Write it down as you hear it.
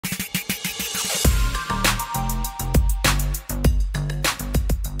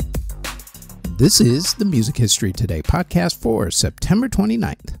This is the Music History Today podcast for September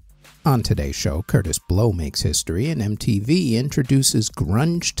 29th. On today's show, Kurtis Blow makes history and MTV introduces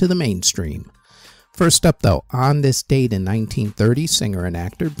grunge to the mainstream. First up, though, on this date in 1930, singer and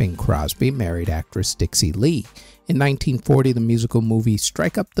actor Bing Crosby married actress Dixie Lee. In 1940, the musical movie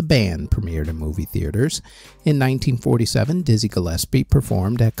Strike Up the Band premiered in movie theaters. In 1947, Dizzy Gillespie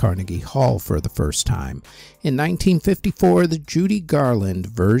performed at Carnegie Hall for the first time. In 1954, the Judy Garland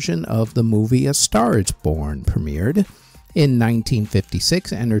version of the movie A Star Is Born premiered. In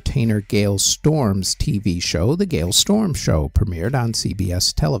 1956, entertainer Gail Storm's TV show, The Gail Storm Show, premiered on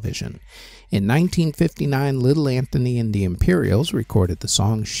CBS television. In 1959, Little Anthony and the Imperials recorded the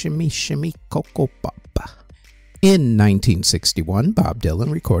song Shimmy Shimmy Cocoa Pop. In 1961, Bob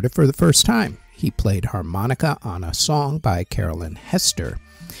Dylan recorded for the first time. He played harmonica on a song by Carolyn Hester.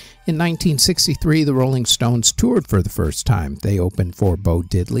 In 1963, the Rolling Stones toured for the first time. They opened for Bo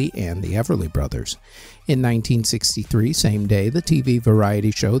Diddley and the Everly Brothers. In 1963, same day, the TV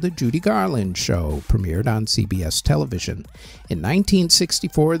variety show The Judy Garland Show premiered on CBS television. In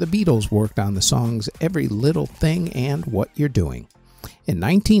 1964, the Beatles worked on the songs Every Little Thing and What You're Doing. In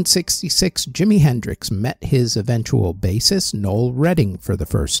 1966, Jimi Hendrix met his eventual bassist, Noel Redding, for the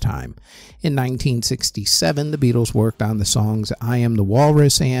first time. In 1967, the Beatles worked on the songs I Am the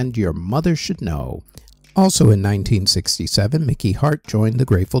Walrus and Your Mother Should Know. Also in 1967, Mickey Hart joined the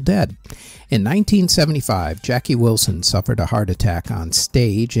Grateful Dead. In 1975, Jackie Wilson suffered a heart attack on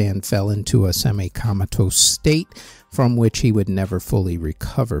stage and fell into a semi-comatose state from which he would never fully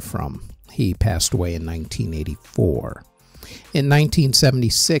recover from. He passed away in 1984. In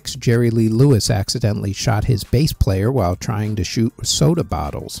 1976, Jerry Lee Lewis accidentally shot his bass player while trying to shoot soda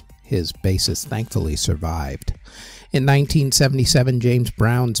bottles. His bassist thankfully survived. In 1977, James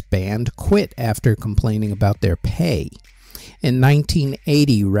Brown's band quit after complaining about their pay. In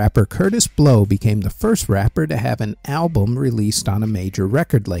 1980, rapper Kurtis Blow became the first rapper to have an album released on a major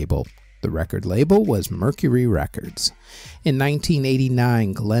record label. The record label was Mercury Records. In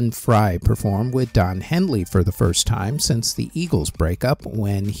 1989, Glenn Frey performed with Don Henley for the first time since the Eagles breakup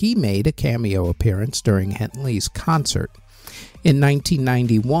when he made a cameo appearance during Henley's concert. In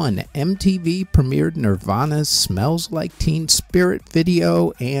 1991, MTV premiered Nirvana's Smells Like Teen Spirit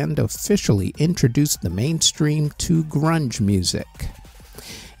video and officially introduced the mainstream to grunge music.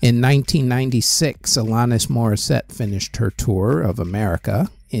 In 1996, Alanis Morissette finished her tour of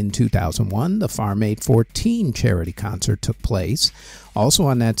America. In 2001, the Farm Aid 14 charity concert took place. Also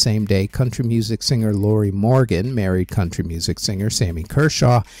on that same day, country music singer Lori Morgan married country music singer Sammy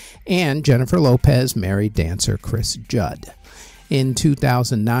Kershaw, and Jennifer Lopez married dancer Chris Judd. In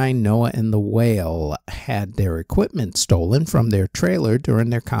 2009, Noah and the Whale had their equipment stolen from their trailer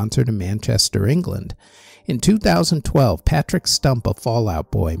during their concert in Manchester, England. In 2012, Patrick Stump of Fall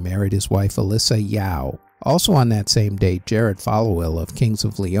Out Boy married his wife Alyssa Yao. Also on that same day, Jared Followill of Kings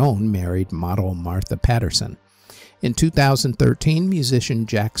of Leon married model Martha Patterson. In 2013, musician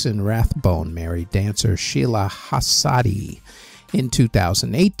Jackson Rathbone married dancer Sheila Hassadi. In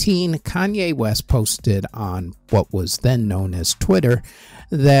 2018, Kanye West posted on what was then known as Twitter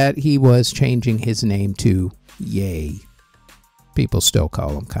that he was changing his name to Ye. People still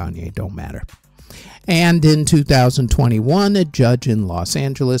call him Kanye, don't matter. And in 2021, a judge in Los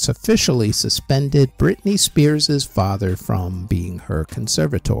Angeles officially suspended Britney Spears' father from being her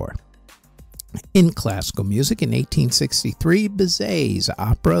conservator. In classical music, in 1863, Bizet's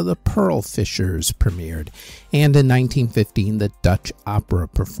opera The Pearl Fishers premiered, and in 1915, the Dutch opera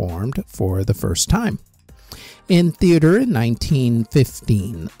performed for the first time. In theater in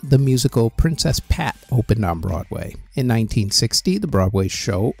 1915, the musical Princess Pat opened on Broadway. In 1960, the Broadway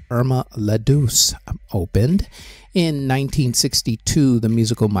show Irma la Douce opened. In 1962, the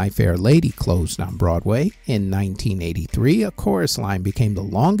musical My Fair Lady closed on Broadway. In 1983, A Chorus Line became the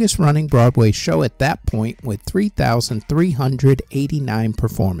longest-running Broadway show at that point with 3,389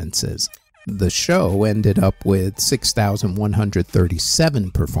 performances. The show ended up with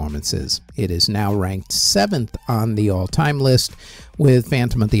 6,137 performances. It is now ranked 7th on the all-time list, with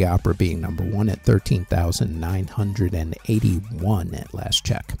Phantom of the Opera being number 1 at 13,981 at last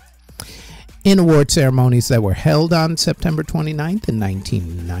check. In award ceremonies that were held on September 29th in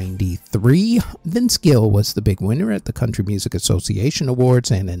 1993, Vince Gill was the big winner at the Country Music Association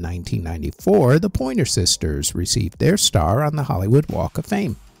Awards, and in 1994, the Pointer Sisters received their star on the Hollywood Walk of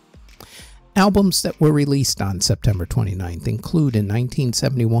Fame. Albums that were released on September 29th include in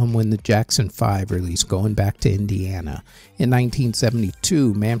 1971 when the Jackson 5 released Going Back to Indiana. In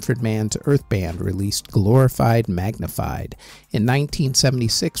 1972, Manfred Mann's Earth Band released Glorified Magnified. In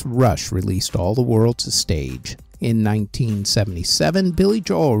 1976, Rush released All the World's a Stage. In 1977, Billy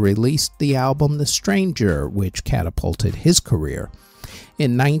Joel released the album The Stranger, which catapulted his career.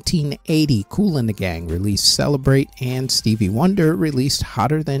 In 1980, Kool and the Gang released Celebrate, and Stevie Wonder released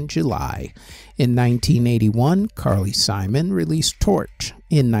Hotter Than July. In 1981, Carly Simon released Torch.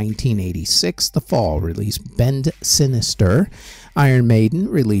 In 1986, The Fall released Bend Sinister. Iron Maiden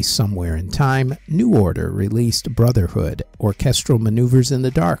released Somewhere in Time. New Order released Brotherhood. Orchestral Maneuvers in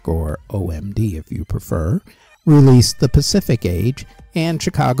the Dark, or OMD if you prefer, released The Pacific Age, and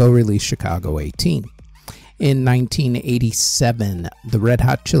Chicago released Chicago 18. In 1987, the Red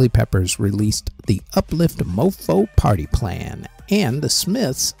Hot Chili Peppers released the Uplift Mofo Party Plan, and the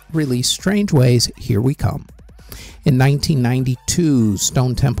Smiths released Strange Ways, Here We Come. In 1992,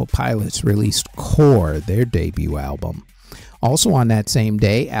 Stone Temple Pilots released Core, their debut album. Also on that same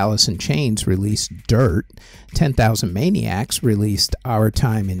day, Alice in Chains released Dirt, 10,000 Maniacs released Our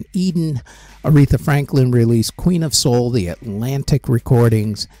Time in Eden, Aretha Franklin released Queen of Soul, The Atlantic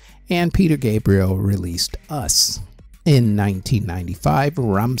Recordings, and Peter Gabriel released Us. In 1995,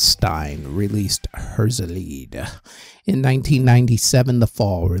 Rammstein released Herzlied. In 1997, The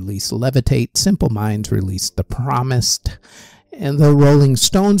Fall released Levitate, Simple Minds released The Promised, and the Rolling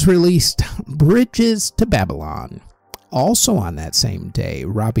Stones released Bridges to Babylon. Also on that same day,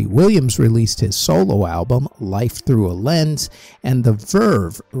 Robbie Williams released his solo album, Life Through a Lens, and The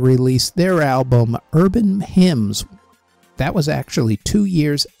Verve released their album, Urban Hymns. That was actually 2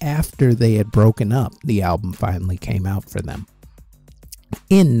 years after they had broken up. The album finally came out for them.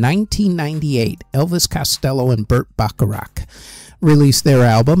 In 1998, Elvis Costello and Burt Bacharach released their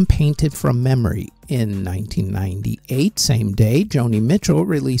album, Painted from Memory. In 1998, same day, Joni Mitchell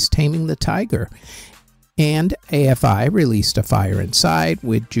released Taming the Tiger. And AFI released A Fire Inside,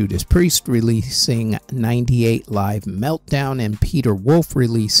 with Judas Priest releasing 98 Live Meltdown and Peter Wolf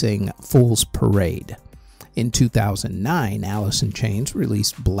releasing Fool's Parade. In 2009, Alice in Chains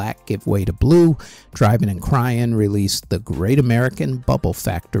released Black Give Way to Blue, Drivin' and Cryin' released The Great American Bubble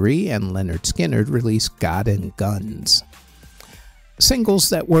Factory, and Leonard Skinner released God and Guns. Singles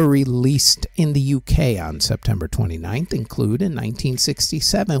that were released in the UK on September 29th include in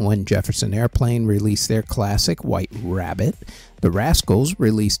 1967 when Jefferson Airplane released their classic White Rabbit, the Rascals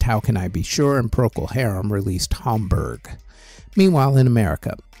released How Can I Be Sure, and Procol Harum released Hamburg. Meanwhile, in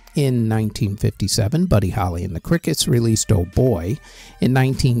America, in 1957, Buddy Holly and the Crickets released Oh Boy. In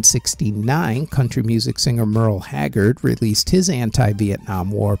 1969, country music singer Merle Haggard released his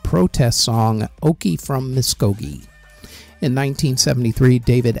anti-Vietnam War protest song Okie from Muskogee. In 1973,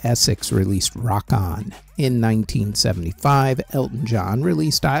 David Essex released Rock On. In 1975, Elton John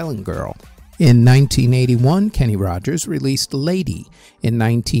released Island Girl. In 1981, Kenny Rogers released Lady. In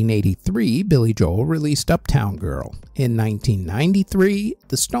 1983, Billy Joel released Uptown Girl. In 1993,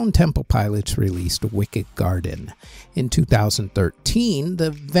 the Stone Temple Pilots released Wicked Garden. In 2013, the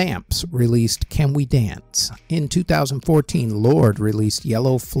Vamps released Can We Dance. In 2014, Lorde released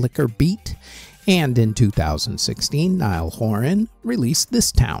Yellow Flicker Beat. And in 2016, Niall Horan released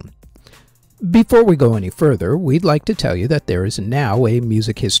This Town. Before we go any further, we'd like to tell you that there is now a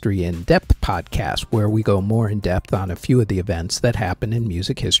Music History In-Depth podcast where we go more in-depth on a few of the events that happen in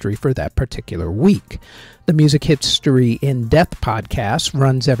music history for that particular week. The Music History In-Depth podcast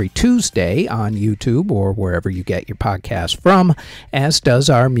runs every Tuesday on YouTube or wherever you get your podcasts from, as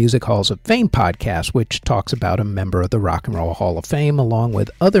does our Music Halls of Fame podcast, which talks about a member of the Rock and Roll Hall of Fame along with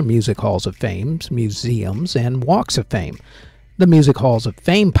other Music Halls of Fame, museums, and walks of fame. The Music Halls of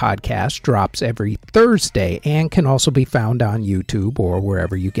Fame podcast drops every Thursday and can also be found on YouTube or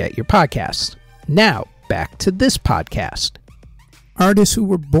wherever you get your podcasts. Now, back to this podcast. Artists who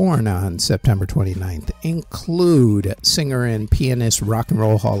were born on September 29th include singer and pianist Rock and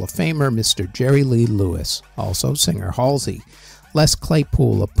Roll Hall of Famer Mr. Jerry Lee Lewis, also singer Halsey, Les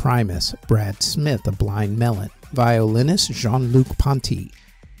Claypool of Primus, Brad Smith of Blind Melon, violinist Jean-Luc Ponty,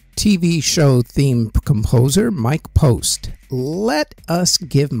 TV show theme composer Mike Post. Let us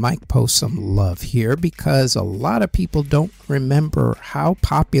give Mike Post some love here because a lot of people don't remember how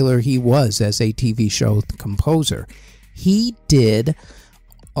popular he was as a TV show composer. He did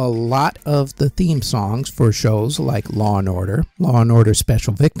a lot of the theme songs for shows like Law & Order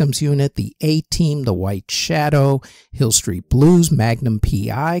Special Victims Unit, The A-Team, The White Shadow, Hill Street Blues, Magnum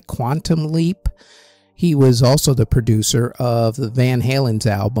P.I., Quantum Leap. He was also the producer of the Van Halen's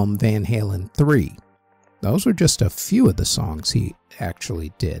album Van Halen 3. Those were just a few of the songs he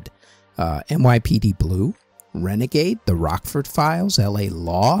actually did. NYPD Blue, Renegade, The Rockford Files, LA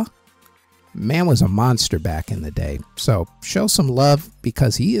Law. Man was a monster back in the day. So show some love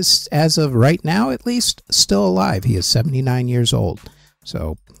because he is, as of right now at least, still alive. He is 79 years old.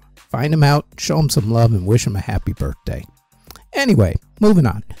 So Find him out, show him some love, and wish him a happy birthday. Anyway, moving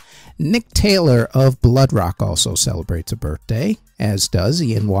on. Nick Taylor of Blood Rock also celebrates a birthday, as does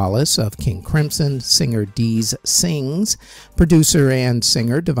Ian Wallace of King Crimson, singer Deez Sings, producer and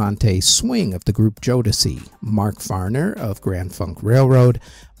singer Devontae Swing of the group Jodeci, Mark Farner of Grand Funk Railroad,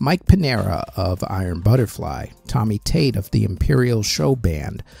 Mike Panera of Iron Butterfly, Tommy Tate of the Imperial Show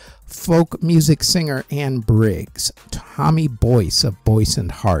Band, folk music singer Ann Briggs, Tommy Boyce of Boyce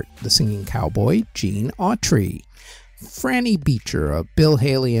and Hart, the singing cowboy Gene Autry, Franny Beecher of Bill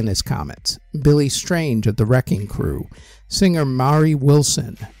Haley and His Comets, Billy Strange of the Wrecking Crew, singer Mari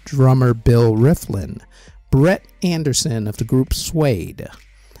Wilson, drummer Bill Rieflin, Brett Anderson of the group Suede,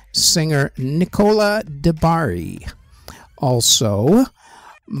 singer Nicola DeBari, also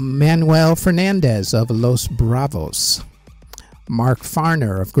Manuel Fernandez of Los Bravos, Mark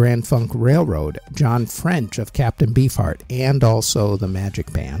Farner of Grand Funk Railroad, John French of Captain Beefheart, and also the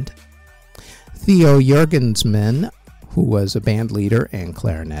Magic Band, Theo Jurgensman, who was a band leader and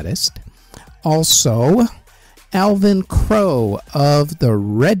clarinetist. Also, Alvin Crow of the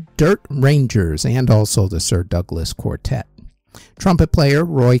Red Dirt Rangers and also the Sir Douglas Quartet. Trumpet player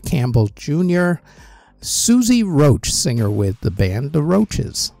Roy Campbell Jr., Susie Roach, singer with the band The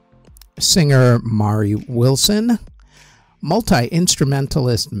Roaches. Singer Mari Wilson,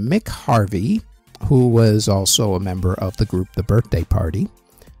 multi-instrumentalist Mick Harvey, who was also a member of the group The Birthday Party.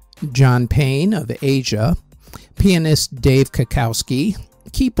 John Payne of Asia, pianist Dave Kakowski,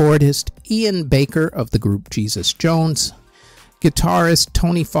 keyboardist Ian Baker of the group Jesus Jones, guitarist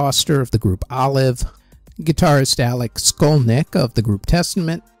Tony Foster of the group Olive, guitarist Alex Skolnick of the group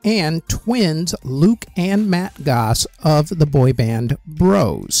Testament, and twins Luke and Matt Goss of the boy band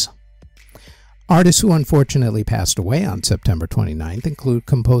Bros. Artists who unfortunately passed away on September 29th include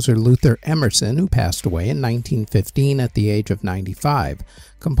composer Luther Emerson, who passed away in 1915 at the age of 95.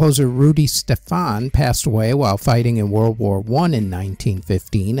 Composer Rudy Stephan passed away while fighting in World War I in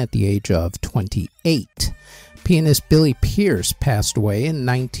 1915 at the age of 28. Pianist Billy Pierce passed away in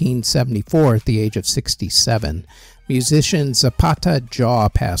 1974 at the age of 67. Musician Zapata Jaw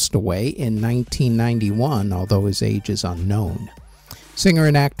passed away in 1991, although his age is unknown. Singer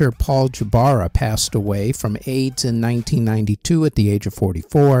and actor Paul Jabara passed away from AIDS in 1992 at the age of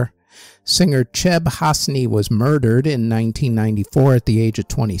 44. Singer Cheb Hasni was murdered in 1994 at the age of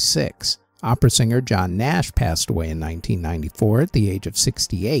 26. Opera singer John Nash passed away in 1994 at the age of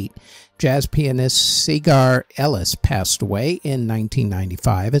 68. Jazz pianist Segar Ellis passed away in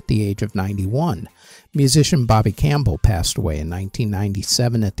 1995 at the age of 91. Musician Bobby Campbell passed away in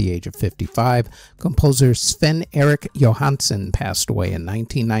 1997 at the age of 55. Composer Sven Erik Johansson passed away in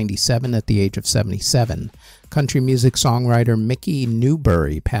 1997 at the age of 77. Country music songwriter Mickey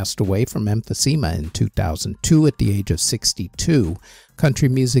Newbury passed away from emphysema in 2002 at the age of 62. Country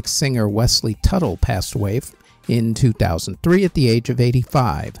music singer Wesley Tuttle passed away in 2003 at the age of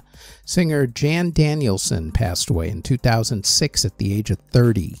 85. Singer Jan Danielson passed away in 2006 at the age of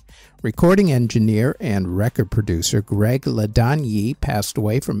 30. Recording engineer and record producer Greg Ladagny passed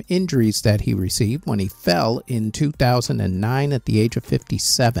away from injuries that he received when he fell in 2009 at the age of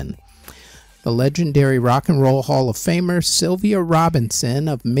 57. The legendary Rock and Roll Hall of Famer Sylvia Robinson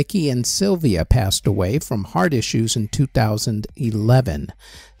of Mickey and Sylvia passed away from heart issues in 2011.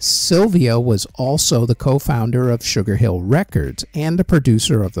 Sylvia was also the co-founder of Sugar Hill Records and the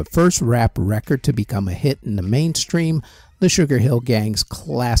producer of the first rap record to become a hit in the mainstream, the Sugar Hill Gang's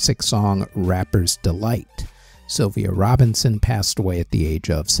classic song Rapper's Delight. Sylvia Robinson passed away at the age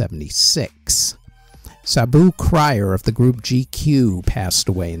of 76. Sabu Cryer of the group GQ passed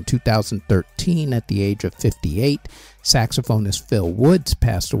away in 2013 at the age of 58. Saxophonist Phil Woods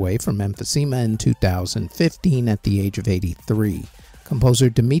passed away from emphysema in 2015 at the age of 83. Composer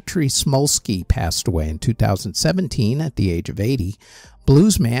Dmitri Smolsky passed away in 2017 at the age of 80.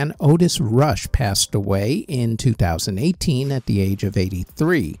 Bluesman Otis Rush passed away in 2018 at the age of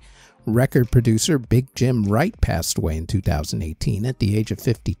 83. Record producer Big Jim Wright passed away in 2018 at the age of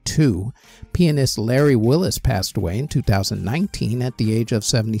 52. Pianist Larry Willis passed away in 2019 at the age of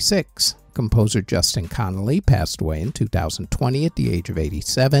 76. Composer Justin Connolly passed away in 2020 at the age of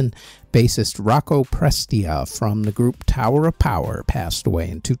 87. Bassist Rocco Prestia from the group Tower of Power passed away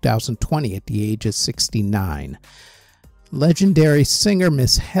in 2020 at the age of 69. Legendary singer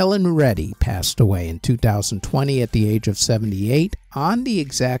Miss Helen Reddy passed away in 2020 at the age of 78, on the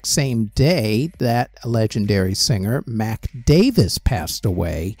exact same day that legendary singer Mac Davis passed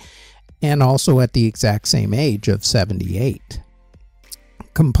away, and also at the exact same age of 78.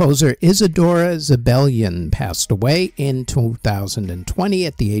 Composer Isadora Zabelian passed away in 2020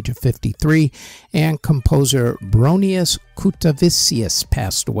 at the age of 53, and composer Bronius Kutavitsius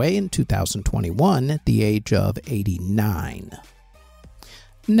passed away in 2021 at the age of 89.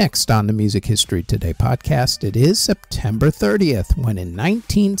 Next on the Music History Today podcast, it is September 30th, when in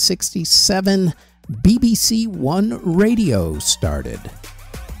 1967, BBC One Radio started.